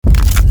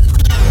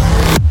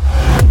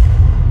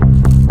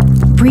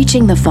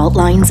breaching the fault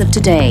lines of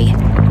today.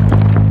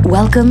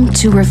 Welcome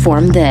to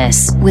Reform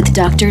This with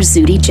Dr.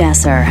 Zuhdi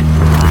Jasser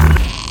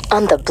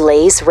on the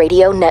Blaze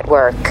Radio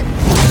Network.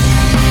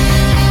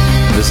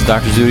 This is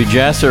Dr. Zuhdi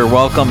Jasser.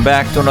 Welcome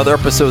back to another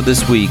episode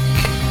this week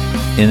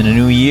in the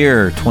new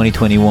year,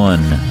 2021,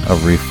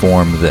 of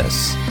Reform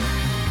This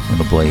on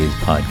the Blaze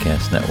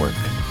Podcast Network.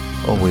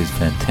 Always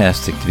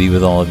fantastic to be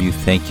with all of you.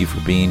 Thank you for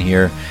being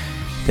here.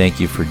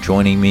 Thank you for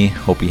joining me.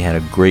 Hope you had a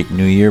great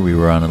new year. We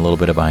were on a little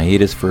bit of a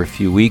hiatus for a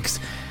few weeks,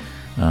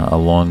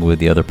 along with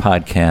the other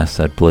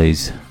podcasts at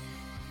Blaze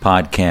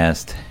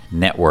Podcast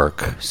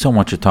Network. So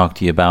much to talk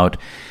to you about.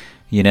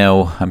 You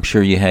know, I'm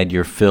sure you had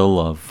your fill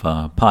of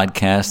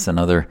podcasts and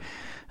other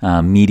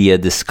media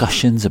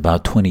discussions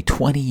about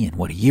 2020 and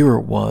what a year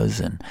it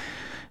was. And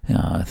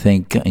I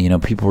think,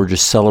 people were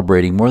just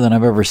celebrating more than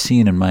I've ever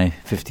seen in my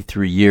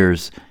 53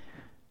 years,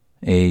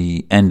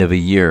 a end of a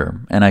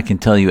year. And I can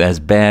tell you, as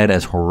bad,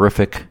 as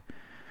horrific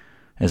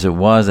as it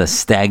was, as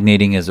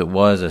stagnating as it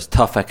was, as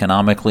tough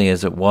economically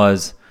as it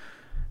was,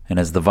 and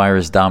as the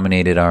virus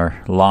dominated our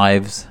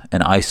lives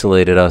and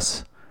isolated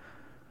us,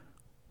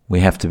 we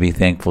have to be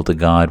thankful to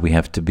God. We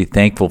have to be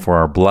thankful for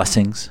our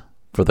blessings,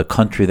 for the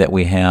country that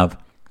we have,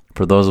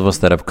 for those of us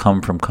that have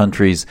come from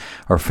countries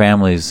or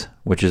families,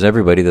 which is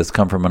everybody that's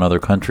come from another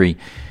country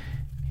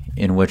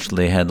in which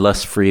they had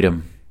less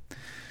freedom.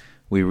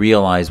 We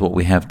realize what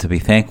we have to be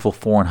thankful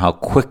for and how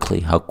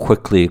quickly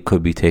it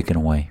could be taken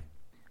away.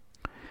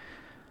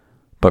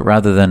 But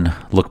rather than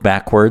look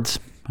backwards,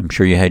 I'm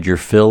sure you had your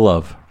fill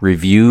of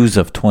reviews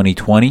of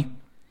 2020.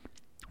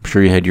 I'm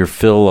sure you had your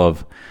fill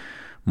of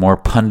more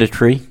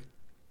punditry.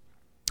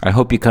 I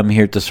hope you come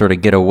here to sort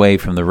of get away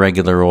from the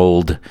regular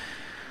old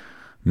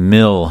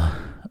mill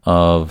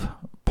of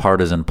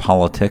partisan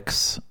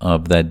politics,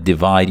 of that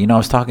divide. I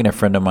was talking to a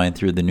friend of mine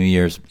through the New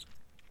Year's,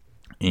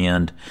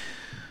 and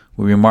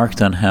we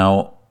remarked on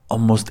how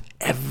almost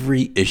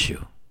every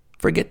issue,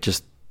 forget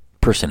just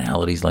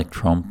personalities like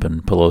Trump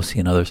and Pelosi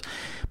and others,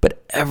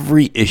 but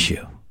every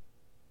issue,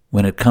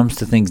 when it comes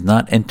to things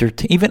not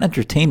even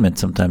entertainment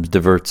sometimes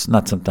diverts,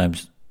 not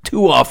sometimes,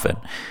 too often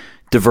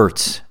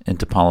diverts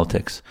into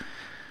politics.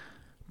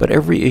 But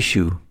every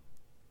issue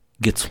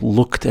gets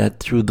looked at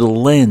through the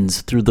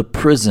lens, through the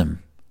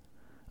prism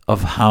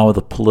of how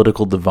the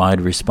political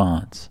divide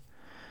responds.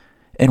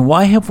 And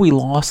why have we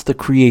lost the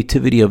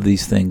creativity of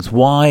these things?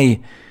 Why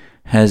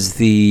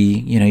has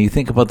you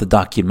think about the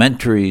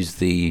documentaries,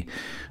 the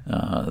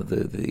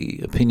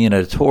opinion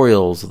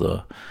editorials,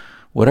 the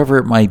whatever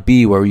it might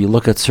be, where you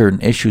look at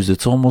certain issues,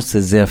 it's almost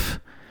as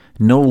if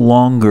no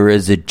longer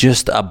is it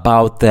just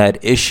about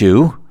that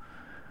issue,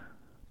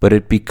 but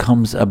it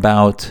becomes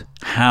about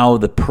how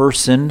the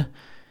person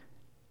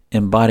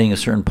embodying a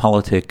certain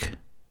politic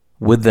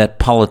with that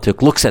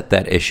politic looks at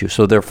that issue.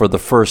 So therefore the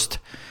first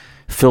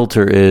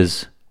filter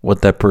is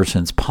what that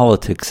person's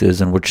politics is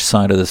and which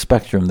side of the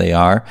spectrum they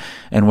are,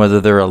 and whether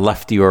they're a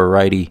lefty or a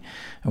righty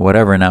or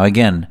whatever. Now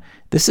again,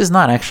 this is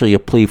not actually a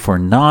plea for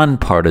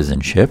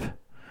nonpartisanship,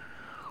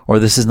 or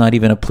this is not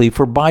even a plea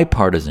for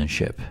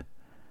bipartisanship.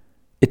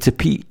 It's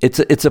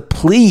a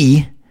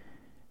plea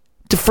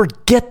to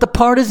forget the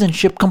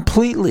partisanship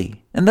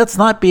completely. And that's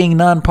not being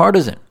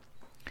nonpartisan.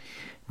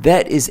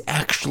 That is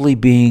actually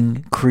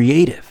being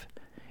creative.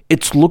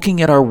 It's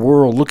looking at our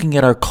world, looking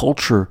at our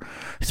culture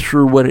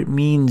through what it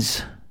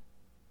means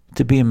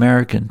to be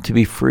American, to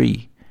be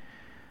free,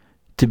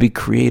 to be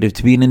creative,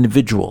 to be an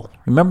individual.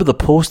 Remember, the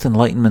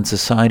post-Enlightenment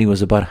society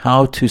was about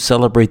how to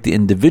celebrate the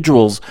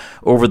individuals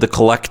over the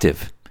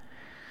collective.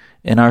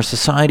 And our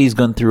society's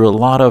gone through a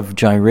lot of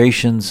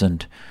gyrations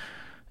and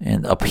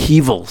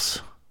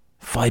upheavals,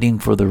 fighting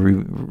for the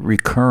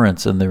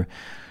recurrence and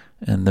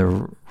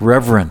the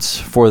reverence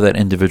for that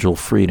individual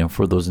freedom,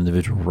 for those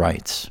individual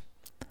rights.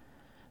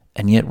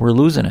 And yet we're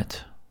losing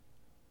it.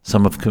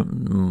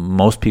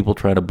 Most people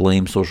try to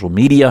blame social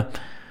media.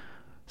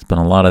 There's been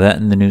a lot of that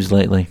in the news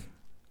lately.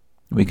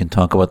 We can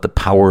talk about the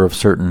power of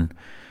certain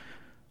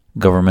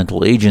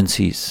governmental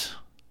agencies,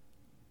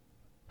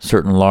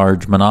 certain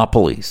large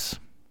monopolies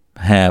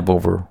have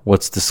over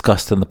what's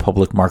discussed in the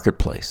public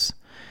marketplace,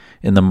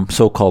 in the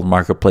so-called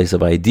marketplace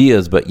of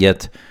ideas, but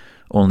yet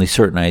only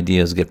certain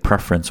ideas get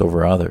preference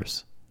over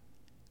others.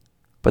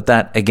 But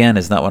that, again,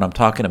 is not what I'm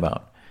talking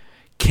about.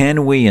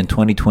 Can we, in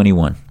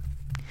 2021,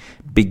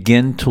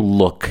 begin to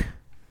look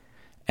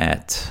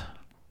at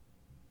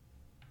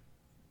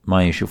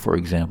my issue, for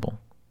example,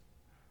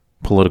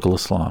 political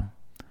Islam?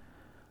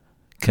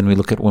 Can we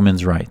look at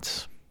women's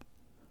rights?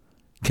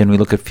 Can we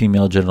look at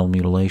female genital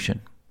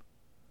mutilation?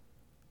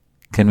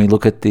 Can we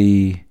look at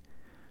the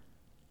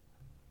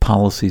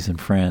policies in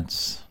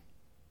France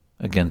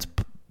against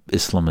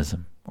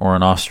Islamism, or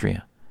in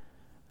Austria?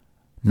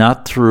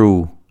 Not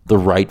through the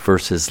right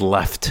versus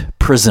left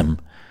prism,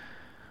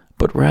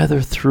 but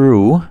rather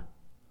through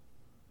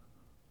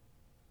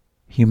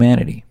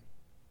humanity,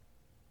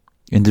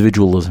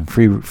 individualism,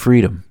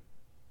 freedom,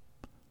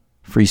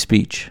 free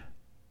speech,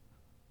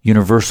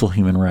 universal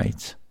human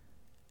rights.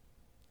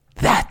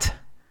 That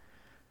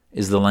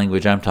is the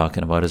language I'm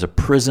talking about, as a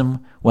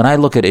prism. When I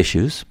look at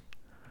issues,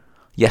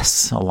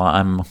 Yes,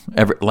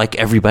 like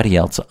everybody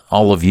else,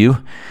 all of you,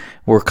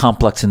 we're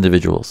complex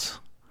individuals.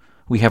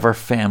 We have our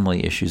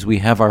family issues. We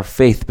have our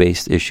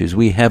faith-based issues.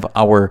 We have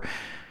our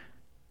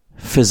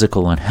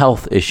physical and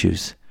health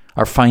issues,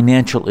 our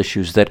financial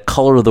issues that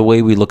color the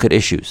way we look at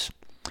issues.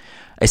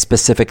 A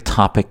specific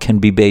topic can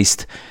be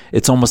based,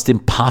 it's almost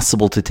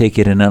impossible to take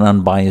it in an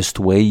unbiased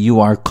way. You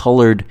are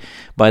colored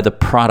by the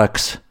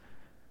products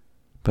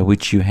by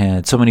which you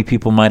had. So many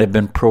people might have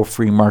been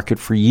pro-free market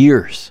for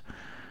years,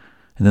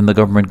 and then the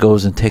government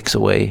goes and takes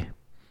away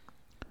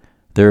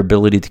their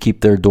ability to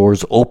keep their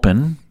doors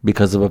open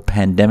because of a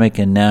pandemic,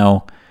 and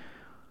now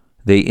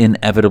they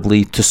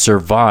inevitably, to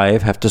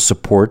survive, have to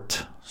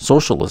support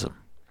socialism.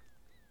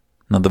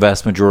 Now, the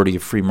vast majority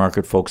of free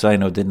market folks I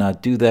know did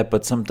not do that,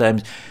 but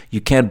sometimes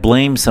you can't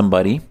blame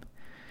somebody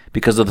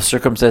because of the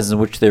circumstances in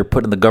which they're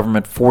put, and the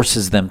government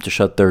forces them to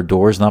shut their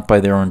doors, not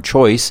by their own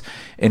choice,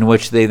 in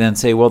which they then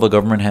say, well, the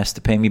government has to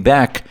pay me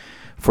back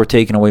for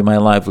taking away my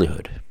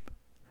livelihood.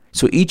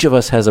 So each of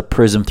us has a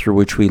prism through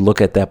which we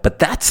look at that, but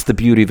that's the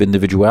beauty of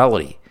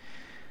individuality.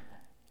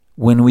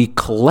 When we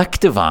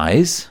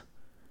collectivize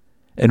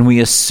and we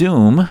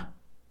assume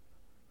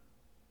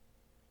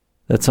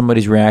that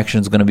somebody's reaction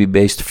is going to be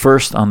based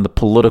first on the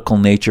political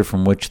nature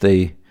from which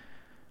they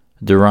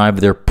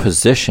derive their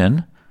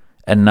position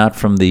and not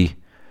from the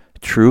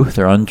truth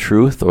or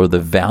untruth or the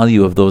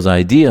value of those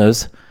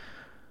ideas,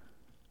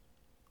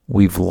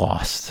 we've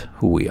lost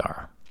who we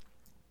are.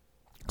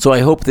 So I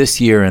hope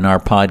this year in our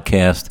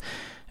podcast,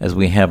 as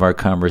we have our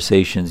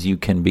conversations, you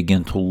can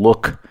begin to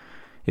look,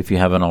 if you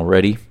haven't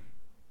already.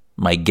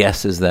 My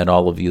guess is that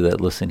all of you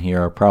that listen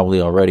here are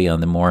probably already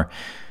on the more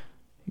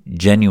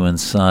genuine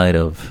side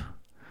of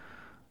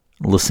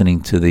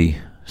listening to the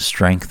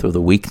strength or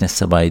the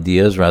weakness of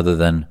ideas rather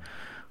than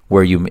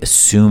where you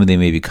assume they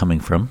may be coming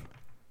from.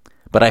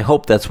 But I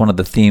hope that's one of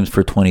the themes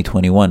for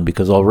 2021,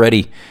 because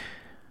already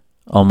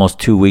almost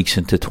 2 weeks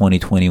into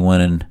 2021,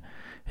 and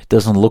it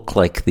doesn't look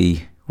like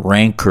the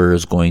rancor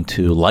is going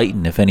to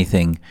lighten. If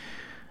anything,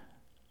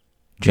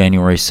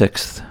 January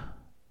 6th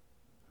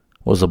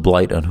was a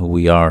blight on who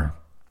we are,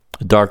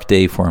 a dark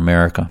day for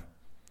America.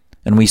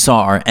 And we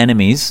saw our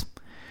enemies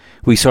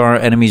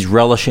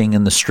relishing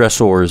in the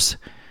stressors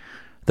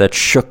that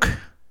shook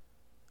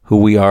who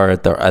we are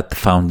at the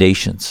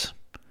foundations.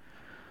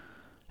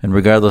 And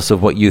regardless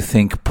of what you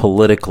think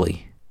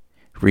politically,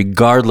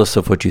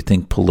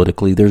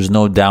 there's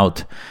no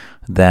doubt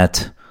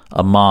that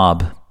a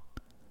mob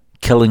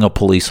killing a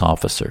police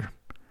officer,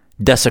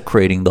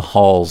 desecrating the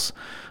halls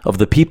of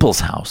the People's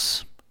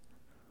House,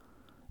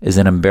 is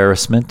an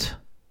embarrassment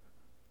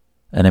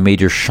and a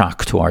major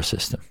shock to our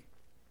system.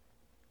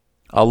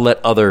 I'll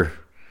let other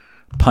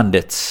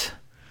pundits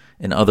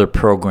and other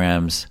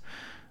programs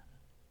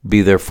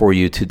be there for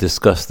you to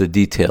discuss the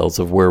details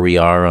of where we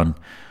are on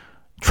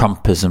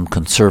Trumpism,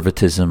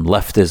 conservatism,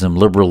 leftism,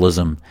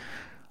 liberalism,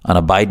 on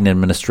a Biden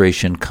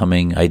administration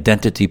coming,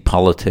 identity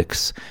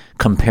politics,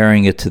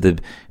 comparing it to the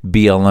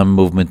BLM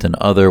movement and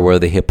other, where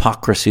the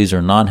hypocrisies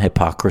or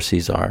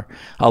non-hypocrisies are.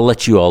 I'll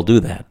let you all do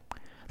that.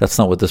 That's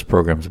not what this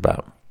program's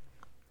about.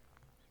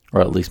 Or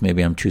at least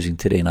maybe I'm choosing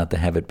today not to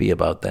have it be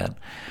about that.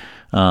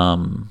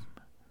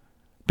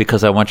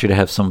 Because I want you to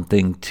have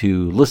something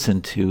to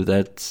listen to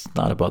that's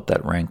not about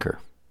that rancor.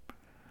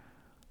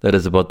 That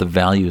is about the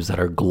values that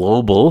are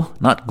global,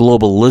 not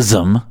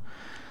globalism,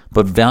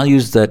 but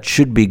values that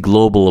should be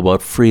global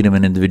about freedom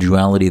and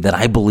individuality, that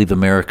I believe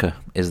America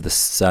is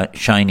the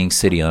shining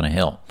city on a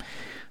hill.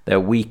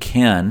 That we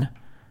can,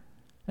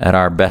 at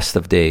our best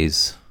of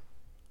days,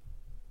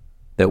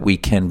 that we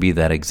can be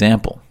that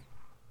example.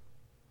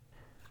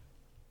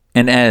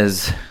 And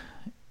as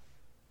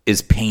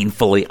is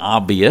painfully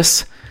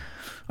obvious,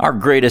 our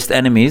greatest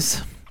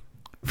enemies,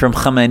 from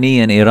Khamenei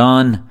in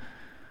Iran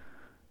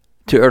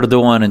to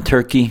Erdogan in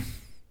Turkey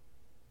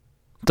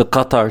to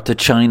Qatar to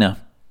China,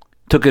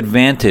 took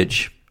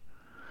advantage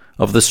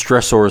of the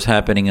stressors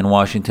happening in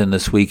Washington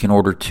this week in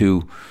order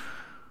to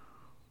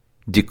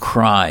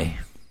decry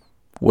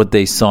what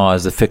they saw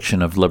as the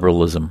fiction of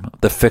liberalism,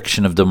 the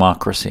fiction of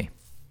democracy.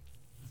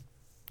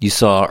 You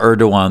saw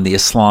Erdogan, the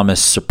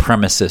Islamist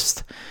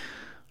supremacist,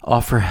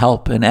 offer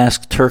help and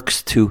ask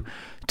Turks to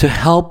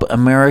help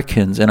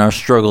Americans in our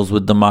struggles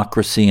with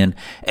democracy and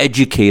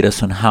educate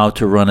us on how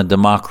to run a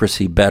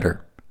democracy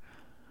better.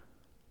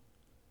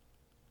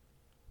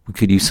 We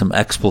could use some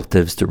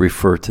expletives to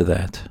refer to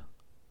that,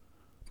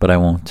 but I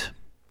won't.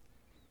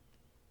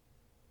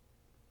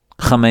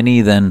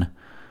 Khamenei then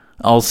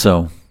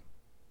also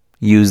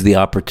used the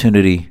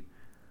opportunity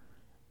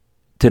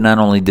to not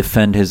only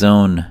defend his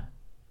own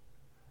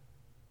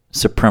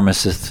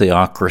supremacist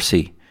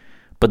theocracy,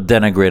 but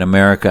denigrate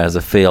America as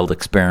a failed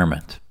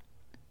experiment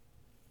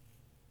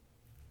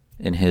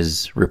in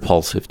his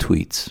repulsive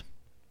tweets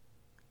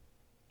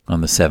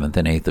on the 7th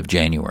and 8th of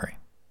January.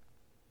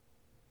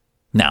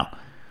 Now,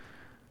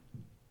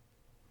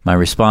 my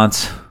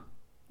response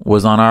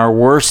was on our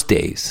worst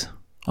days.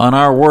 On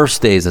our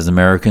worst days as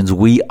Americans,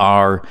 we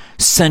are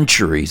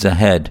centuries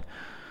ahead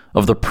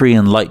of the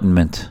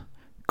pre-Enlightenment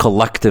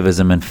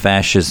collectivism and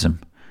fascism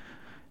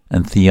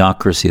and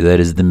theocracy, that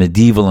is, the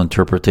medieval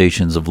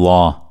interpretations of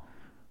law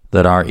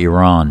that are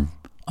Iran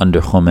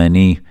under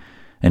Khomeini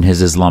and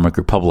his Islamic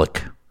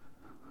Republic,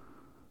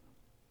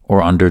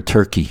 or under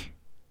Turkey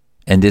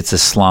and its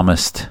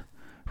Islamist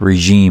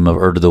regime of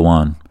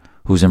Erdogan,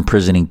 who's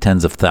imprisoning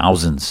tens of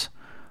thousands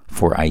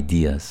for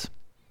ideas,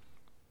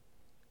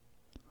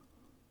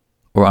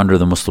 or under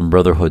the Muslim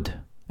Brotherhood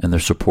and their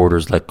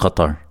supporters like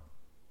Qatar,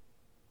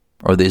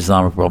 or the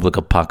Islamic Republic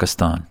of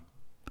Pakistan,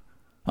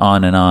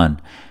 on and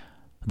on.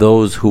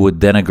 Those who would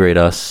denigrate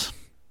us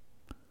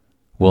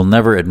will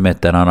never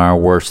admit that on our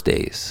worst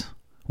days,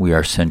 we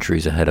are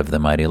centuries ahead of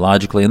them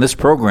ideologically. And this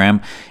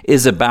program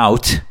is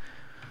about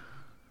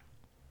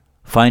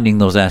finding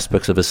those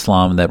aspects of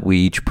Islam that we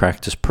each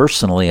practice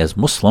personally as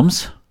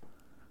Muslims,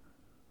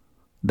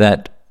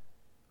 that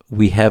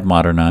we have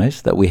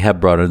modernized, that we have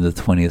brought into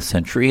the 20th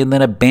century, and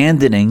then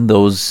abandoning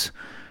those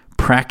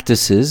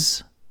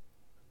practices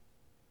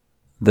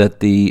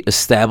that the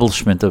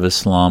establishment of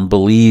Islam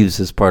believes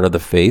is part of the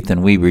faith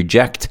and we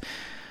reject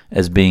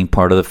as being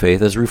part of the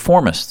faith as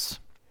reformists.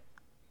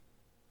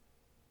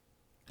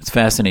 It's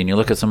fascinating. You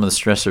look at some of the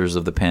stressors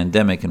of the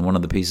pandemic, and one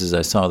of the pieces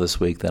I saw this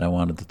week that I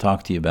wanted to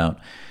talk to you about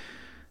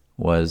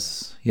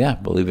was,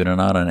 believe it or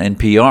not, on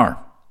NPR.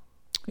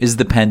 Is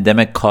the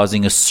pandemic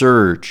causing a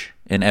surge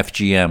in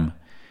FGM,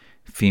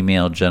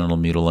 female genital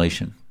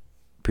mutilation?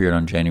 Appeared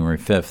on January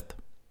 5th.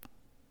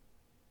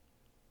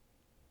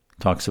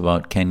 Talks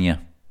about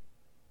Kenya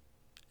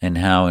and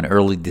how in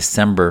early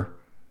December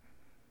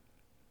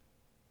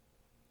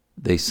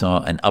they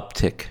saw an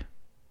uptick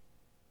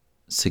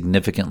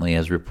significantly,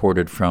 as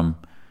reported from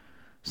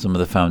some of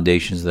the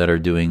foundations that are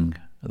doing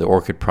the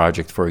Orchid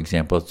Project, for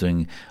example, is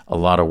doing a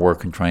lot of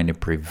work in trying to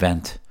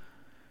prevent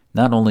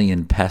not only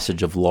in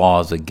passage of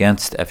laws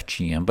against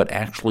FGM, but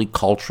actually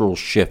cultural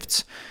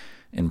shifts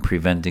in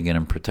preventing it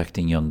and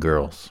protecting young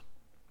girls.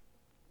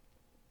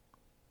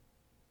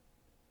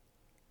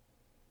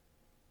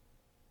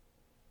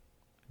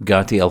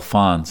 Gati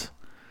Alphonse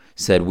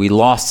said, "We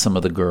lost some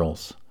of the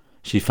girls."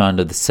 She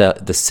founded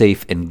the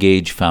Safe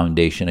Engage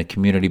Foundation, a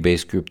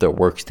community-based group that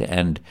works to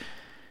end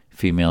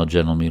female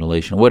genital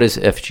mutilation. What is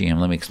FGM?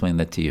 Let me explain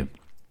that to you.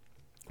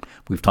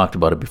 We've talked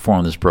about it before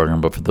on this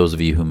program, but for those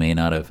of you who may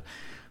not have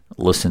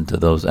listened to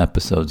those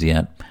episodes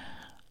yet,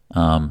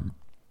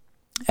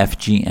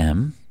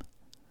 FGM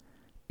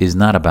is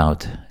not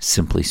about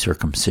simply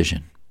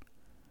circumcision.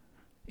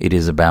 It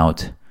is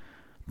about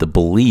the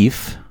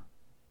belief,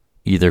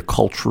 either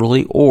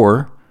culturally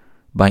or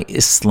by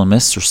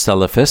Islamists or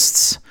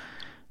Salafists,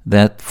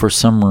 that for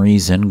some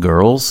reason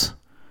girls,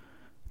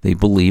 they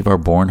believe, are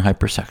born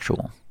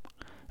hypersexual,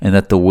 and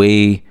that the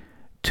way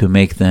to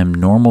make them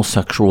normal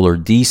sexual or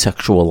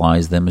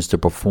desexualize them is to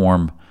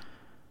perform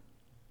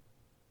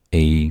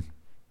a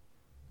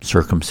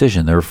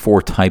circumcision. There are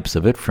 4 types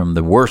of it, from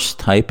the worst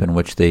type, in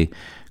which they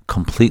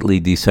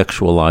completely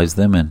desexualize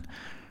them and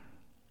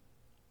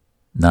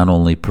not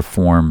only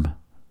perform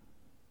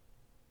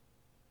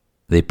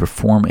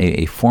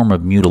a form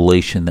of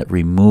mutilation that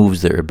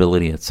removes their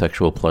ability at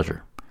sexual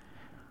pleasure,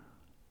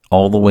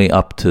 all the way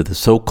up to the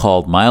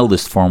so-called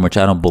mildest form, which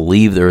I don't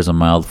believe there is a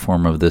mild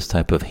form of this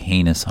type of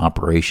heinous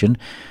operation,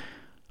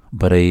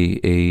 but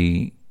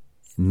a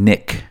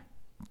nick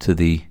to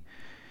the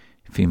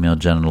female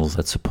genitals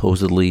that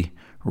supposedly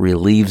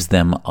relieves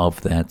them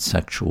of that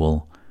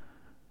sexual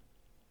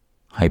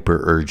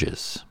hyper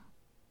urges.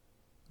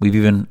 We've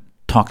even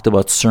talked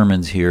about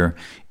sermons here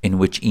in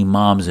which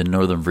imams in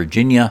Northern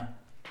Virginia,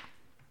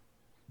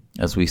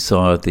 as we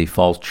saw at the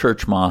Falls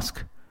Church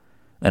Mosque,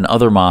 and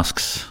other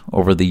mosques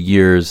over the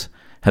years,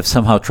 have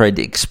somehow tried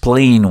to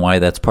explain why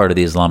that's part of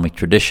the Islamic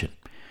tradition.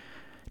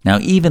 Now,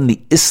 even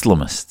the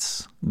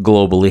Islamists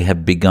globally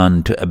have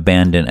begun to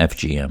abandon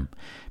FGM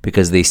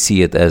because they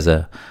see it as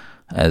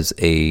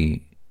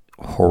a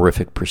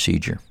horrific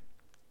procedure.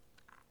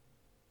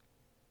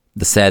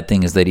 The sad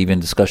thing is that even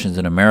discussions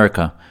in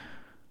America,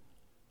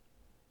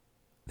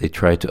 they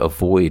try to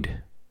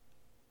avoid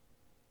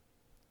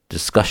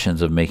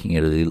discussions of making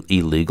it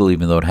illegal,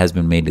 even though it has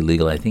been made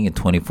illegal, I think, in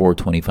 24,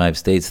 25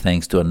 states,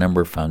 thanks to a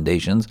number of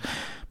foundations,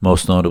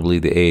 most notably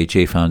the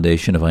AHA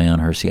Foundation of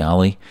Ayaan Hirsi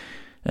Ali,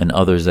 and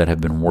others that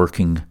have been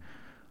working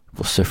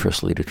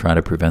vociferously to try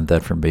to prevent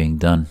that from being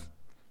done.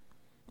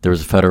 There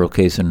was a federal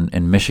case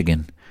in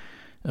Michigan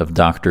of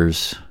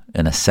doctors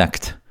in a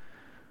sect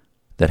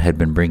that had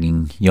been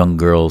bringing young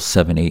girls,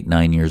 7, 8,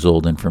 9 years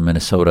old, in from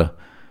Minnesota,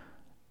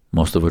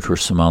 most of which were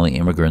Somali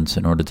immigrants,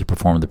 in order to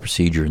perform the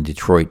procedure in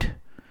Detroit.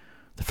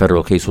 The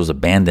federal case was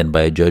abandoned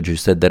by a judge who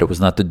said that it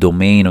was not the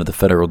domain of the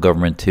federal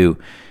government to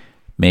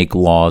make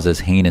laws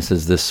as heinous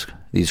as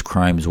these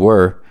crimes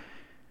were,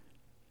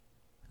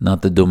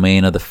 not the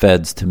domain of the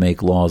feds to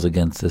make laws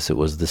against this. It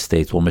was the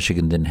states. Well,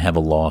 Michigan didn't have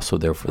a law, so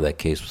therefore that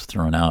case was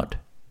thrown out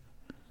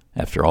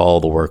after all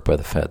the work by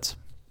the feds.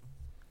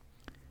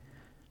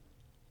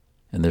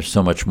 And there's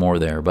so much more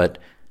there. But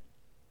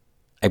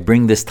I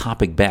bring this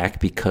topic back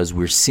because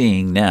we're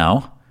seeing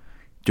now,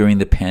 during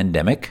the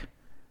pandemic,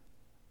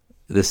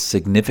 this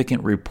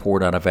significant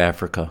report out of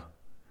Africa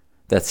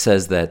that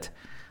says that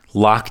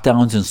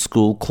Lockdowns and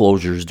school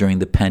closures during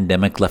the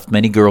pandemic left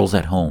many girls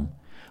at home,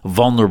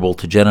 vulnerable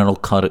to genital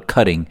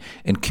cutting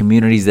in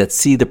communities that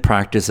see the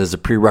practice as a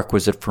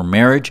prerequisite for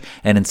marriage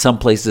and in some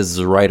places as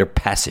a rite of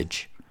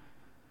passage.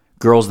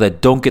 Girls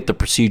that don't get the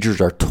procedures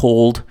are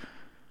told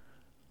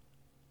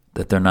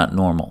that they're not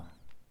normal,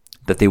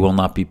 that they will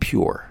not be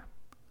pure,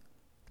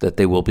 that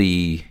they will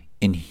be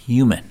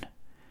inhuman.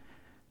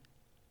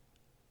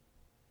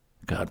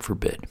 God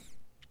forbid,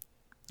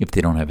 if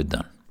they don't have it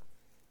done.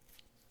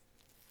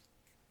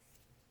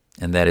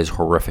 And that is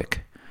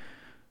horrific.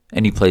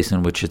 Any place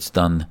in which it's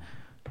done,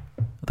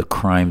 the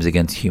crimes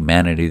against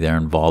humanity that are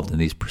involved in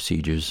these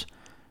procedures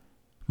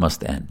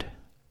must end.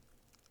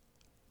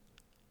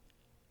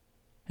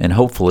 And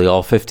hopefully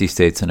all 50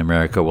 states in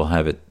America will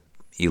have it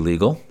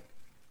illegal.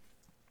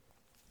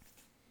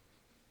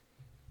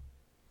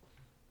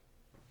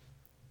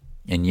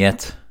 And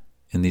yet,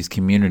 in these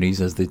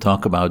communities, as they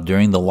talk about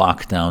during the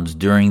lockdowns,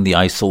 during the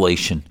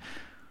isolation,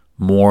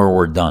 more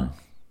were done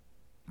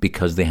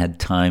because they had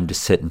time to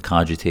sit and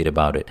cogitate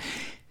about it.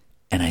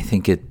 And I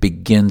think it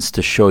begins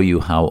to show you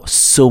how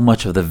so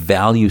much of the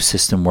value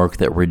system work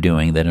that we're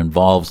doing that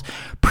involves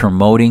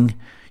promoting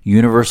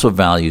universal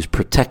values,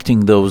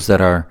 protecting those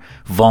that are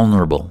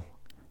vulnerable,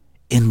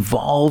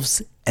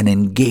 involves an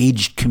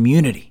engaged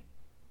community.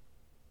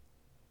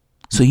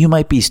 So you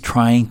might be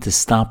trying to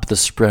stop the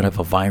spread of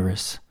a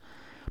virus,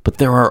 but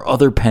there are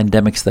other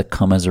pandemics that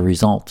come as a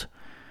result.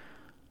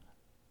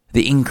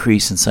 The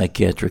increase in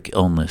psychiatric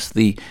illness,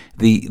 the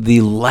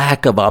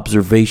lack of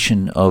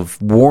observation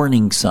of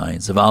warning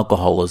signs of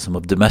alcoholism,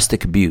 of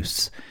domestic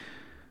abuse,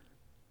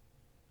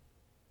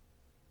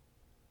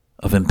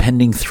 of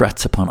impending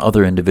threats upon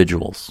other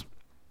individuals,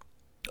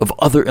 of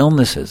other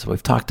illnesses.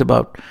 We've talked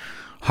about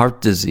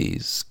heart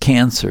disease,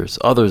 cancers,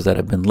 others that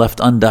have been left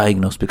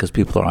undiagnosed because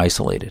people are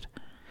isolated.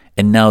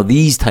 And now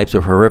these types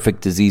of horrific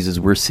diseases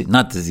we're seeing,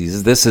 not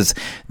diseases,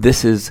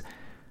 this is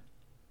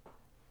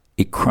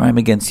a crime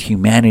against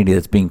humanity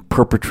that's being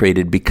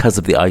perpetrated because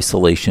of the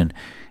isolation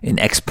in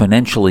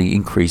exponentially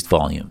increased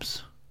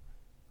volumes.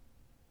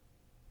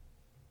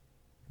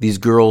 These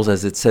girls,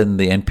 as it said in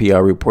the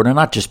NPR report, are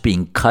not just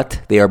being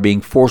cut, they are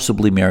being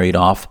forcibly married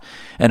off.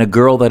 And a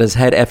girl that has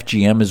had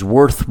FGM is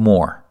worth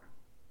more.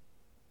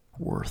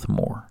 Worth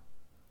more.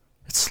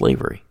 It's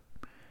slavery.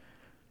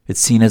 It's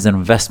seen as an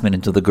investment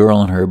into the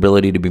girl and her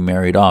ability to be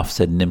married off,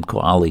 said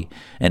Nimco Ali,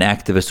 an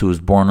activist who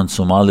was born in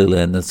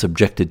Somaliland and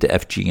subjected to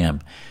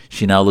FGM.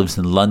 She now lives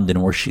in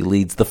London, where she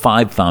leads the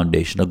Five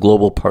Foundation, a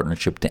global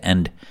partnership to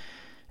end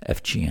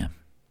FGM.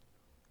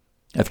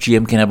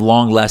 FGM can have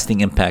long-lasting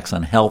impacts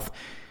on health,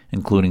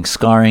 including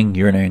scarring,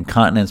 urinary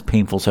incontinence,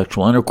 painful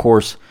sexual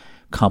intercourse,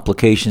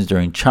 complications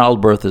during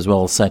childbirth, as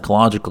well as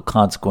psychological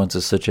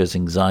consequences such as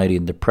anxiety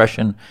and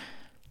depression,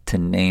 to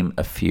name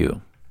a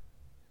few.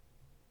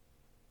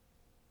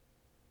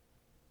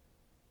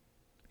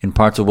 In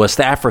parts of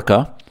West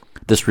Africa,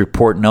 this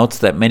report notes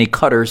that many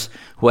cutters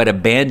who had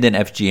abandoned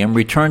FGM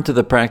returned to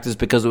the practice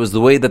because it was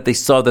the way that they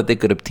saw that they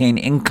could obtain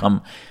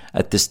income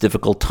at this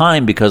difficult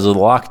time because of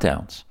the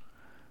lockdowns.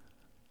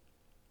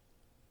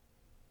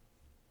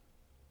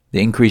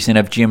 The increase in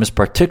FGM is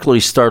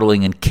particularly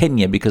startling in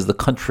Kenya because the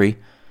country,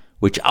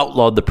 which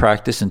outlawed the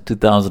practice in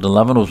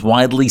 2011, was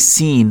widely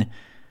seen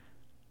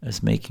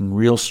as making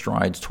real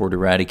strides toward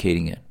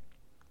eradicating it.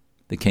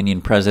 The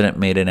Kenyan president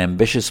made an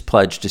ambitious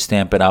pledge to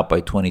stamp it out by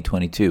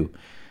 2022.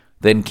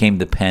 Then came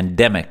the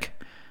pandemic,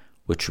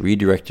 which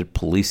redirected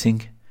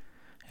policing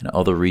and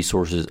other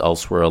resources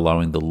elsewhere,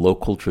 allowing the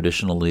local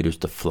traditional leaders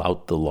to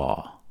flout the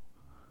law.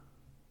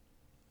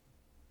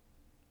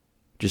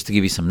 Just to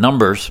give you some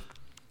numbers,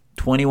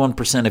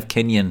 21% of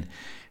Kenyan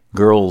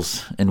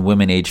girls and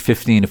women aged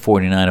 15 to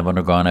 49 have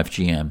undergone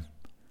FGM,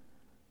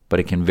 but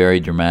it can vary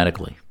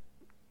dramatically.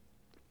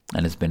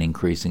 And it's been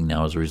increasing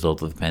now as a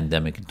result of the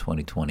pandemic in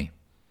 2020.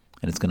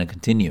 And it's going to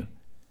continue.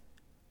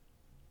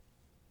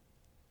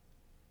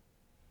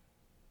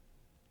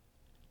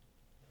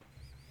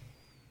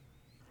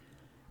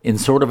 In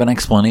sort of an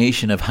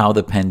explanation of how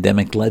the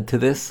pandemic led to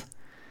this,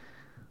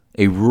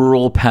 a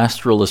rural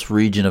pastoralist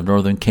region of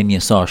northern Kenya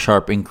saw a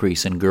sharp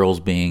increase in girls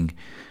being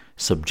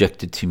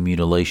subjected to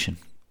mutilation.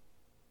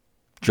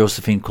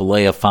 Josephine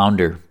Kulea,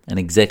 founder and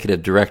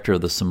executive director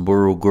of the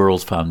Samburu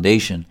Girls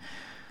Foundation,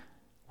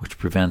 which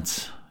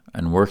prevents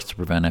and works to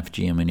prevent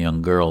FGM in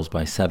young girls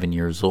by 7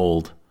 years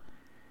old,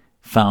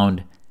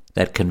 found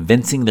that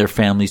convincing their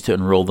families to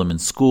enroll them in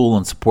school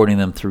and supporting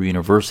them through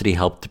university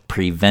helped to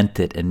prevent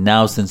it. And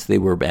now, since they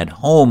were at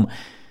home,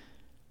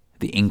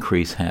 the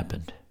increase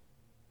happened.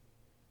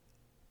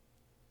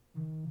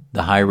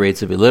 The high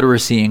rates of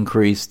illiteracy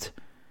increased.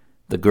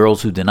 The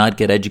girls who did not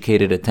get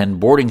educated attend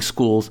boarding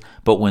schools,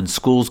 but when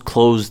schools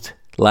closed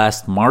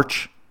last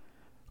March,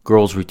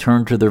 girls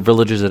returned to their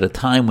villages at a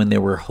time when they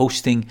were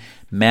hosting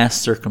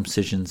mass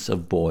circumcisions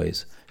of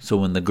boys. So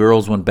when the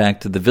girls went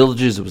back to the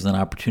villages, it was an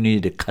opportunity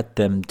to cut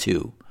them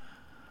too.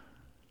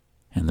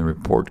 And the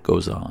report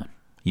goes on.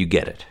 You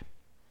get it.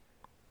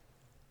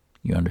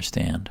 You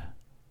understand.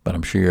 But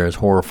I'm sure you're as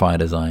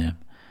horrified as I am.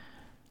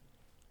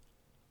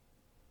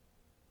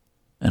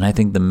 And I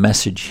think the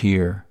message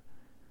here,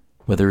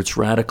 whether it's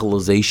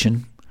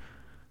radicalization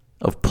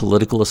of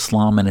political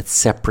Islam and its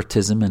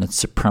separatism and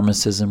its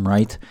supremacism,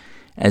 right?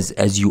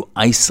 As you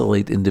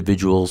isolate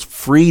individuals,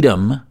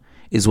 freedom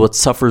is what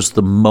suffers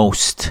the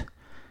most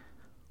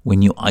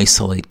when you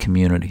isolate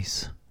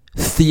communities.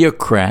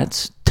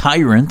 Theocrats,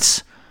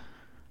 tyrants,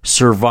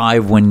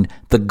 survive when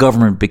the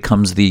government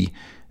becomes the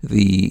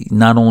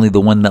not only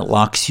the one that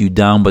locks you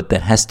down, but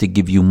that has to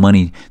give you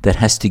money, that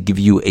has to give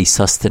you a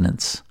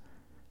sustenance.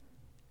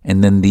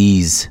 And then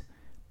these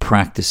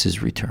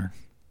practices return.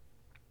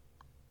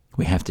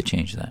 We have to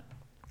change that.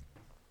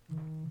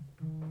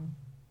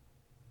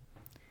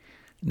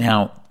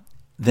 Now,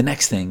 the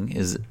next thing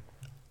is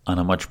on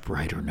a much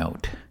brighter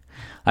note.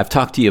 I've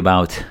talked to you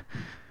about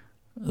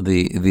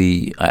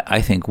the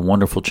I think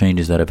wonderful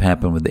changes that have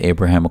happened with the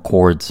Abraham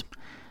Accords,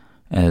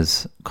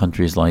 as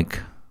countries like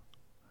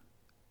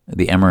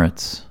the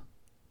Emirates,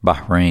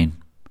 Bahrain,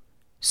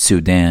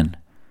 Sudan,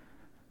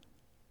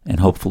 and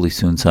hopefully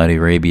soon Saudi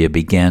Arabia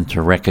began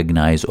to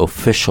recognize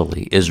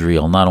officially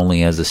Israel not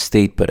only as a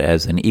state but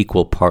as an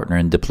equal partner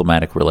in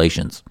diplomatic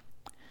relations.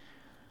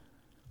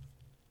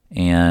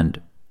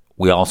 And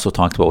we also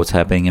talked about what's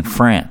happening in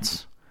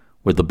France,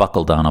 with the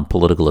buckle down on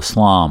political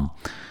Islam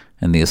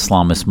and the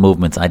Islamist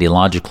movements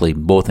ideologically,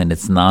 both in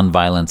its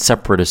nonviolent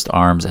separatist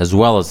arms as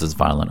well as its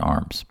violent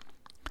arms.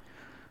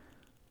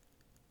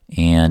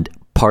 And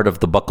part of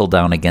the buckle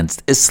down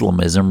against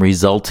Islamism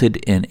resulted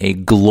in a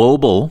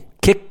global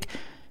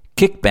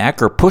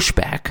kickback or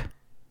pushback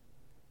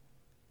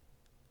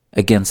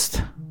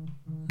against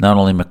not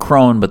only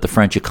Macron but the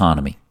French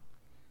economy,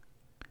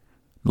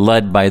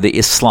 led by the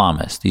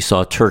Islamists. You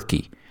saw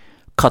Turkey,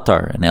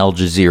 Qatar, and Al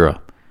Jazeera,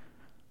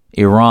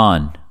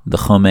 Iran, the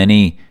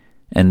Khomeini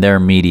and their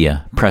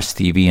media, Press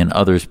TV, and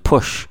others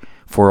push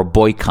for a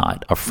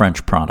boycott of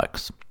French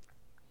products.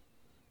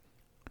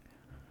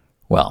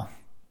 Well,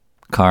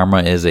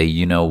 karma is a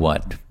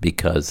you-know-what,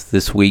 because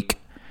this week,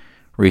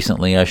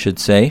 recently I should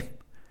say,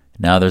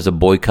 now there's a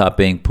boycott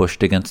being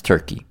pushed against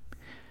Turkey.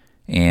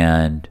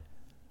 And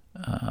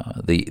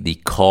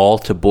the call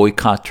to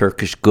boycott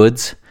Turkish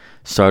goods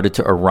started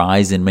to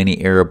arise in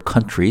many Arab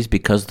countries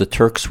because the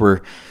Turks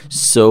were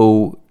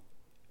so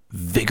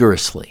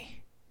vigorously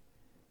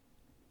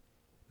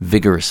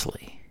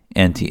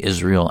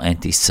anti-Israel,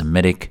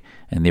 anti-Semitic,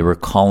 and they were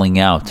calling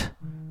out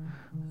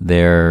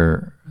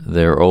their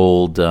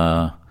old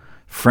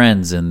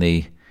friends in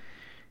the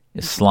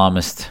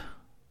Islamist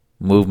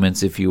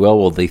movements, if you will.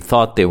 Well, they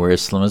thought they were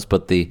Islamists,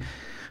 but the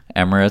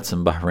Emirates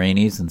and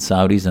Bahrainis and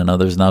Saudis and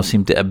others now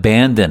seem to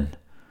abandon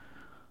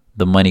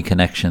the money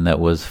connection that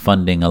was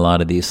funding a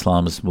lot of the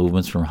Islamist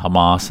movements from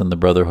Hamas and the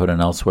Brotherhood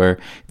and elsewhere.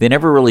 They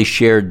never really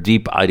shared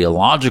deep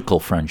ideological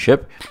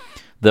friendship,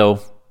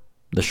 though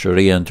the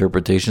Sharia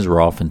interpretations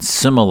were often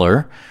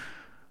similar.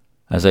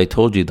 As I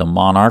told you, the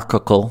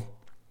monarchical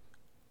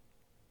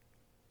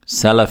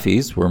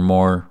Salafis were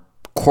more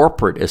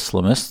corporate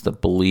Islamists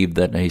that believed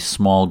that a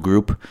small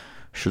group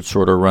should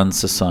sort of run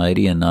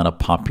society and not a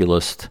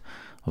populist,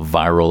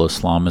 viral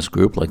Islamist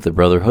group like the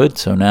Brotherhood.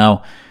 So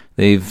now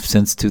they've,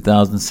 since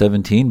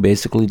 2017,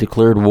 basically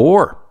declared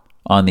war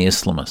on the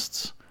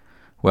Islamists.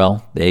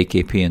 Well, the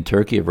AKP in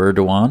Turkey of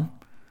Erdogan,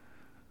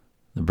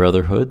 the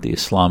Brotherhood, the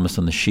Islamists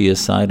on the Shia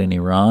side in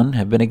Iran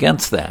have been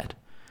against that.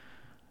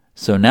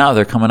 So now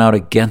they're coming out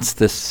against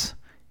this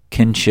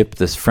kinship,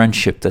 this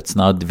friendship that's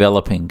now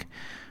developing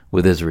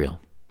with Israel.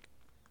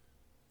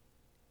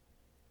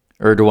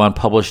 Erdogan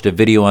published a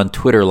video on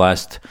Twitter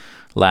last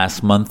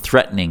month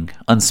threatening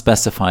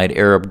unspecified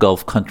Arab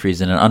Gulf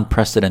countries in an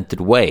unprecedented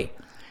way.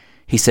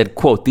 He said,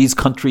 quote, "These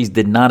countries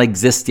did not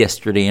exist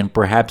yesterday and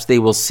perhaps they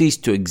will cease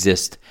to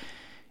exist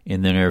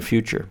in the near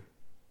future."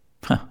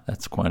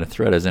 That's quite a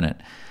threat, isn't it?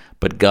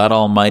 "But God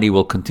Almighty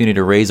will continue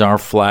to raise our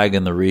flag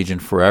in the region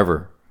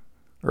forever,"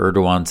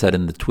 Erdogan said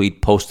in the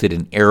tweet posted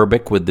in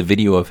Arabic with the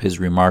video of his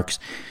remarks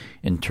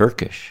in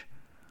Turkish.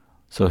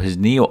 So his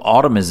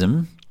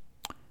neo-Ottomanism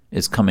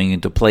is coming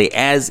into play,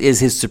 as is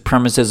his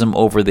supremacism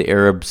over the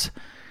Arabs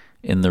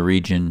in the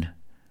region,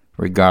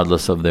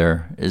 regardless of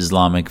their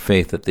Islamic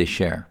faith that they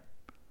share.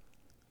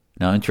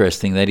 Now,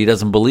 interesting that he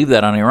doesn't believe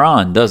that on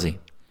Iran, does he?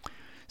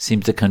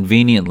 Seems to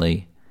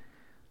conveniently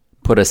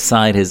put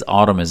aside his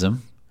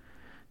Ottomanism,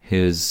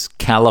 his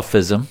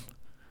Caliphism,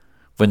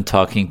 when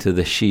talking to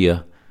the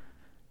Shia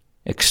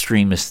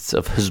extremists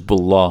of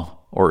Hezbollah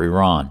or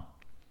Iran.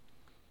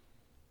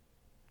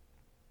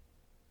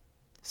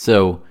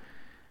 So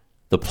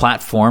the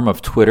platform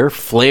of Twitter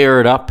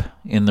flared up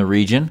in the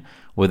region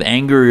with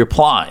angry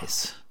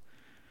replies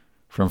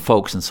from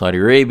folks in Saudi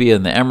Arabia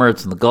and the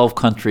Emirates and the Gulf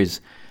countries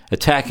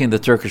attacking the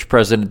Turkish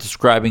president,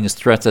 describing his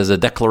threats as a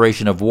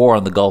declaration of war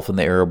on the Gulf and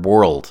the Arab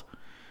world.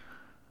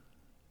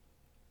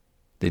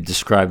 They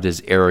described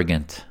his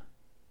arrogant,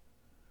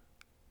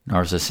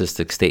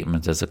 narcissistic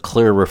statements as a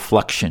clear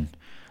reflection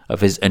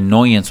of his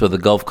annoyance with the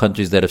Gulf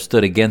countries that have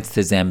stood against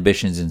his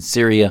ambitions in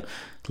Syria,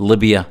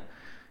 Libya,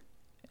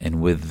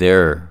 and with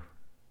their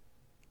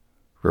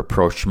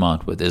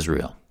rapprochement with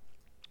Israel.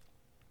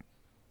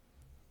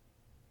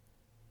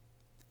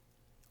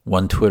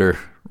 One Twitter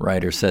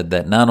writer said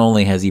that not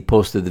only has he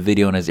posted the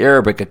video on his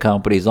Arabic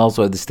account, but he's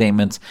also had the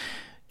statements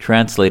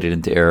translated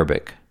into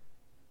Arabic.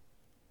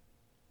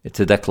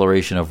 It's a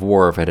declaration of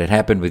war. If it had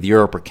happened with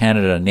Europe or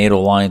Canada, NATO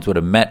alliance would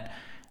have met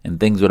and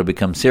things would have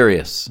become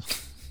serious.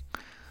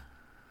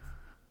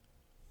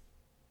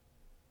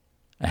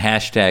 A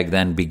hashtag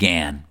then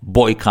began,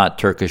 boycott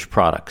Turkish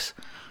products.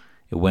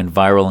 It went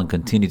viral and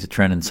continued to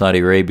trend in Saudi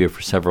Arabia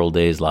for several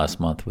days last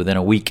month. Within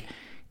a week,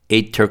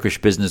 8 Turkish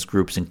business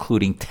groups,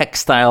 including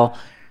textile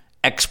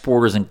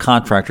exporters and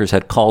contractors,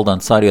 had called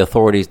on Saudi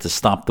authorities to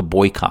stop the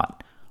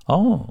boycott.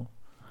 Oh,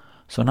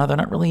 so now they're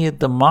not really a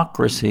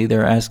democracy.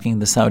 They're asking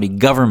the Saudi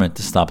government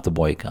to stop the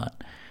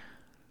boycott.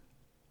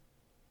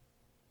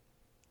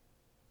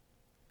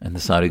 And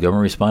the Saudi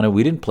government responded,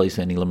 we didn't place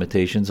any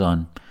limitations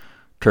on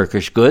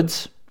Turkish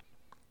goods.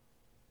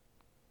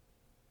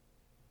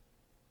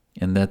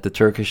 And that the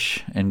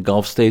Turkish and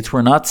Gulf states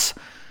were not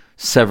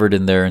severed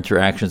in their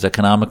interactions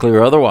economically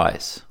or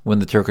otherwise when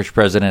the Turkish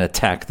president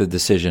attacked the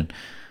decision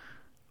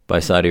by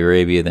Saudi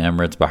Arabia, the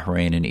Emirates,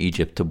 Bahrain, and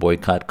Egypt to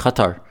boycott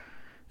Qatar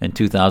in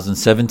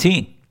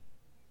 2017.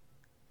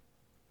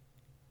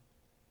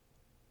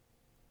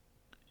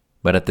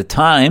 But at the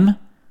time,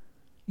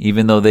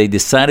 even though they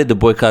decided to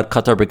boycott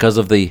Qatar because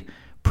of the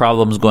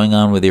problems going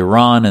on with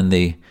Iran and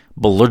the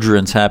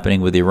belligerence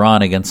happening with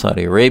Iran against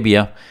Saudi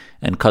Arabia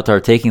and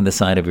Qatar taking the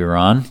side of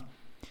Iran,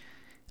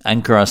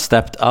 Ankara,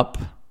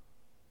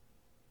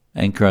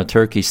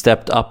 Turkey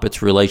stepped up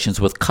its relations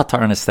with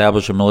Qatar and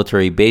established a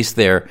military base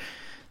there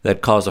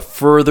that caused a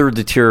further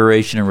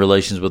deterioration in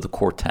relations with the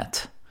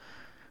quartet.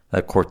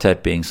 That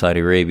quartet being Saudi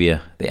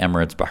Arabia, the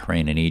Emirates,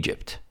 Bahrain, and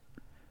Egypt.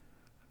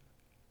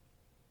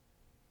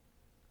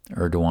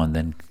 Erdogan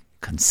then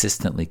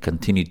consistently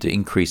continued to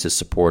increase his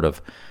support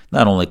of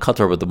not only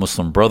Qatar, but the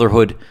Muslim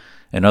Brotherhood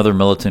and other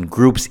militant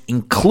groups,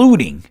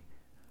 including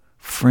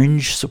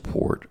fringe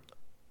support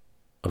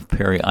of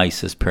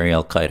peri-ISIS,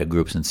 peri-Al-Qaeda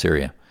groups in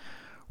Syria,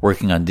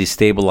 working on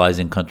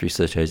destabilizing countries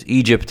such as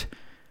Egypt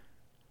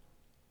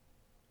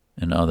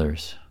and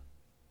others.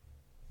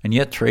 And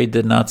yet trade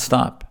did not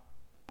stop.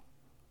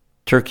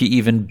 Turkey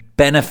even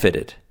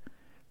benefited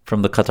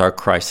from the Qatar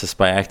crisis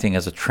by acting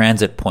as a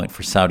transit point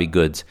for Saudi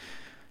goods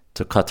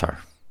to Qatar.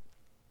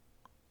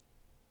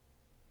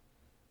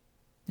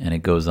 And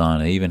it goes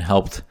on. It even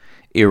helped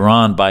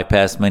Iran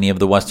bypass many of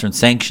the Western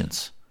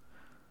sanctions.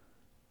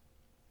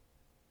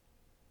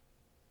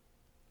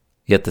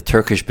 Yet the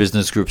Turkish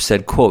business group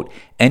said, quote,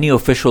 any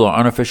official or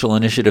unofficial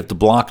initiative to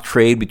block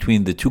trade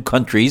between the two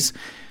countries,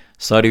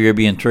 Saudi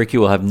Arabia and Turkey,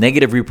 will have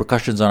negative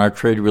repercussions on our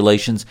trade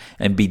relations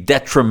and be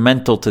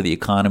detrimental to the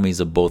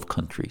economies of both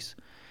countries.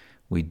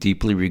 We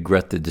deeply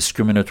regret the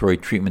discriminatory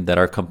treatment that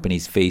our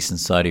companies face in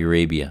Saudi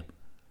Arabia.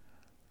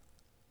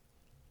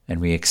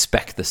 And we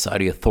expect the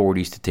Saudi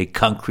authorities to take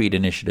concrete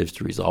initiatives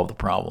to resolve the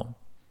problem.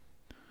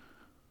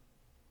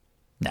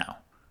 Now,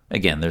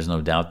 again, there's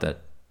no doubt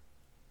that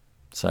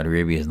Saudi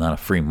Arabia is not a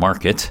free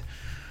market.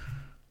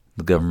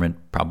 The government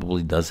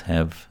probably does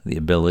have the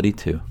ability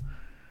to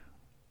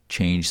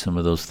change some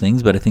of those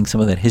things, but I think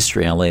some of that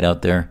history I laid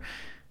out there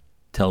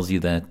tells you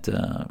that,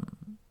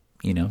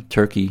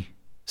 Turkey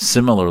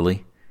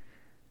similarly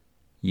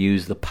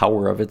used the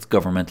power of its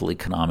governmental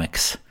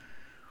economics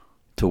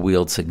to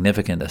wield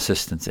significant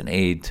assistance and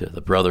aid to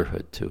the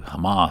Brotherhood, to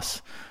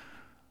Hamas,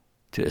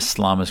 to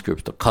Islamist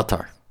groups, to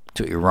Qatar,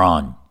 to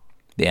Iran,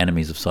 the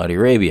enemies of Saudi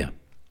Arabia.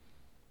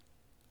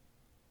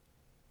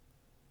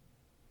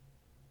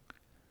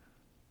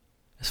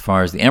 As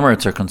far as the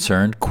Emirates are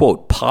concerned,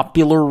 quote,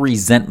 popular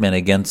resentment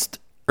against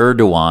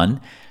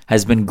Erdogan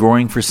has been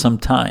growing for some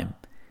time.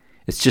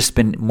 It's just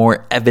been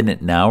more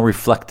evident now,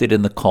 reflected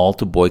in the call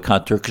to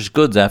boycott Turkish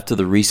goods after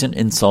the recent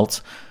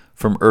insults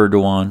from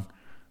Erdogan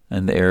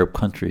and the Arab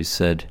countries,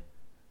 said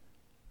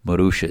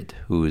Murshid,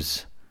 who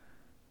is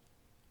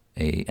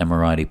an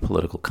Emirati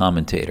political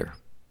commentator.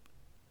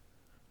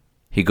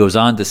 He goes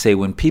on to say,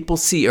 when people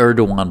see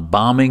Erdogan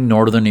bombing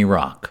northern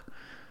Iraq,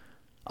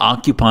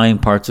 occupying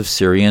parts of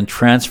Syria, and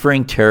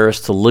transferring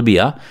terrorists to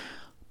Libya,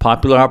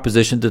 popular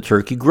opposition to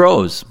Turkey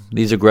grows.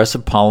 These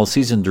aggressive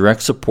policies and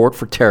direct support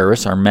for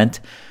terrorists are meant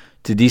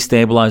to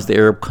destabilize the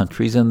Arab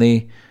countries, and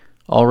they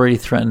already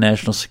threaten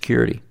national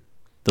security.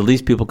 The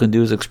least people can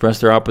do is express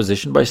their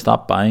opposition by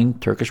stop buying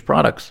Turkish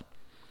products.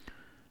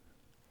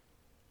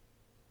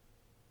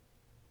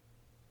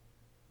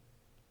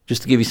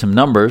 Just to give you some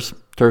numbers,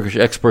 Turkish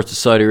exports to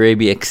Saudi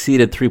Arabia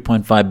exceeded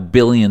 $3.5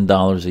 billion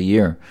a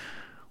year,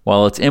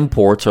 while its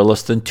imports are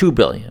less than $2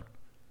 billion.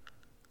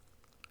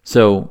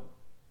 So,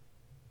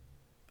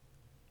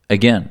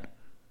 again,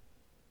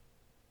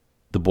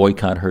 the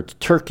boycott hurts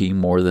Turkey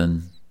more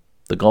than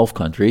the Gulf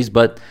countries,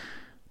 but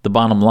the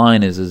bottom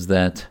line is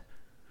that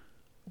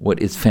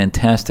what is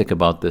fantastic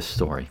about this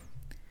story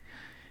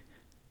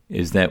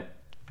is that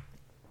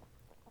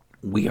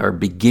we are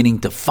beginning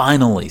to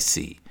finally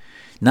see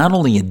not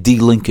only a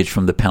delinkage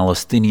from the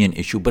Palestinian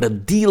issue, but a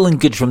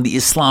delinkage from the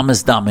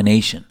Islamist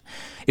domination.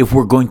 If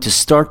we're going to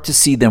start to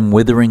see them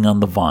withering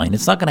on the vine,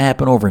 it's not going to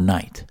happen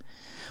overnight.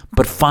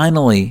 But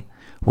finally,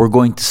 we're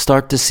going to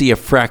start to see a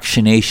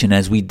fractionation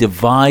as we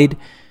divide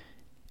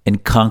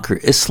and conquer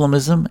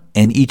Islamism,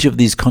 and each of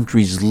these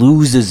countries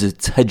loses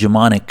its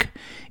hegemonic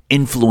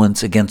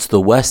influence against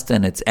the West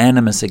and its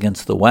animus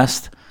against the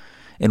West,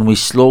 and we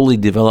slowly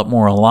develop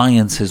more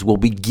alliances, we'll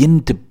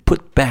begin to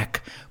put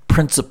back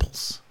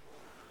principles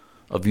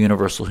of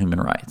universal human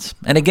rights.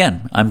 And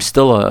again, I'm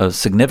still a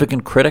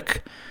significant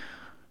critic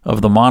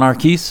of the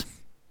monarchies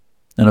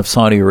and of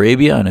Saudi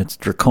Arabia and its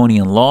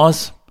draconian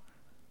laws.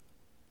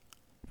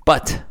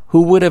 But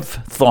who would have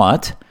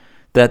thought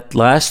that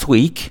last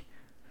week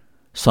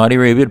Saudi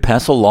Arabia would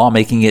pass a law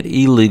making it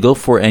illegal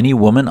for any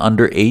woman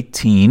under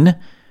 18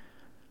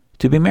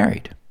 to be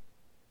married?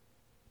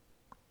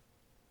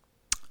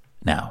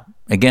 Now,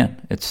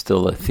 again, it's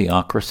still a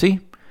theocracy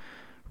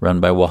run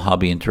by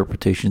Wahhabi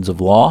interpretations of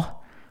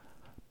law,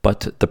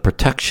 but the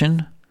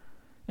protection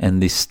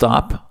and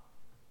the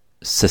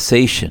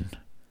cessation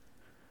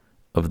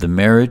of the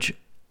marriage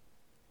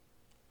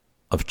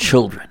of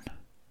children,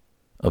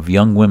 of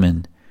young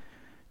women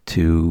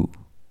to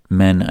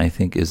men, I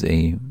think is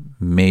a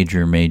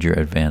major, major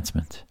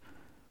advancement.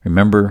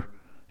 Remember,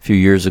 a few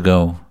years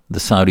ago, the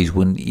Saudis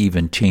wouldn't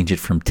even change it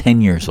from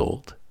 10 years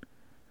old.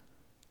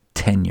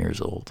 10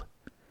 years old.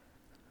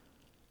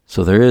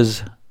 So there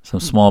is some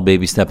small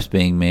baby steps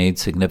being made,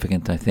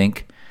 significant, I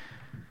think,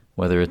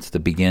 whether it's to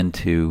begin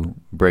to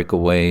break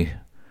away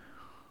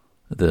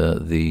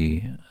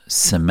the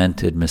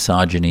cemented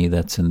misogyny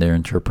that's in their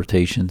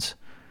interpretations.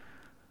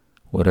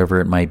 Whatever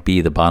it might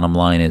be, the bottom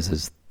line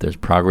is there's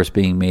progress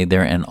being made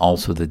there, and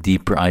also the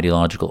deeper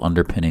ideological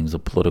underpinnings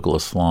of political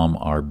Islam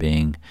are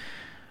being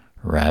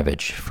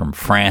ravaged, from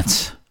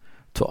France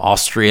to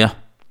Austria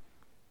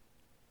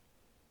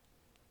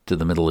to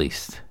the Middle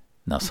East.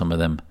 Now, some of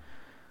them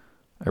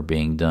are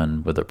being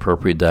done with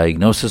appropriate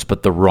diagnosis,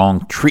 but the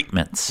wrong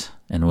treatments,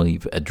 and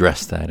we've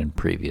addressed that in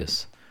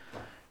previous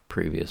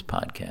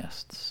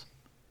podcasts.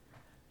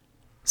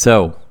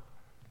 So,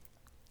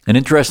 an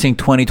interesting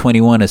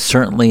 2021 is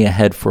certainly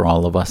ahead for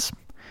all of us.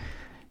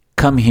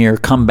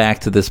 Come back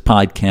to this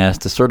podcast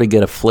to sort of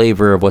get a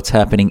flavor of what's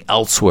happening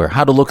elsewhere,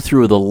 how to look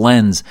through the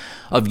lens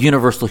of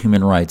universal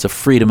human rights, of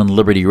freedom and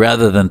liberty,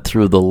 rather than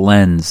through the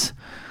lens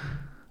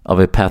of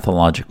a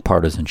pathologic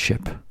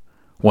partisanship,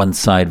 one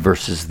side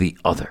versus the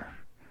other,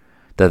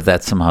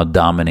 that somehow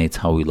dominates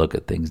how we look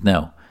at things.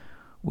 No,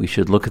 we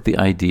should look at the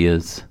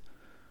ideas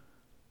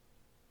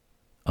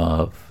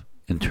of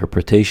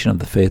interpretation of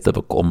the faith of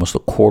almost a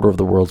quarter of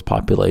the world's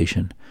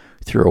population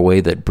through a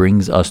way that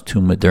brings us to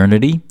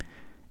modernity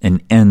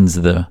and ends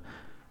the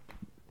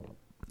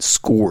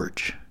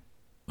scourge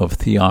of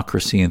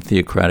theocracy and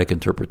theocratic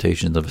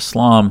interpretations of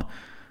Islam,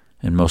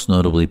 and most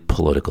notably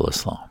political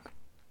Islam.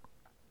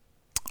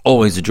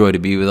 Always a joy to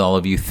be with all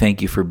of you.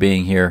 Thank you for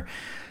being here.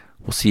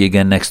 We'll see you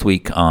again next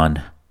week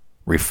on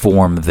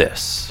Reform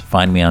This.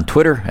 Find me on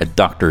Twitter at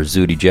Dr.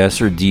 Zuhdi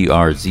Jasser,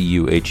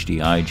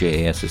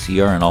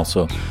 DrZuhdijasser, and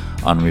also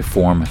on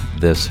Reform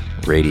This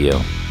Radio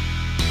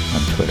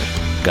on Twitter.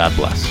 God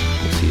bless.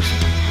 We'll see you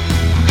soon.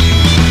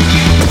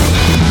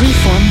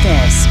 Reform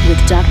This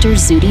with Dr.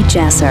 Zuhdi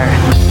Jasser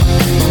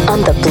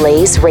on the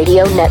Blaze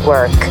Radio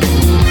Network.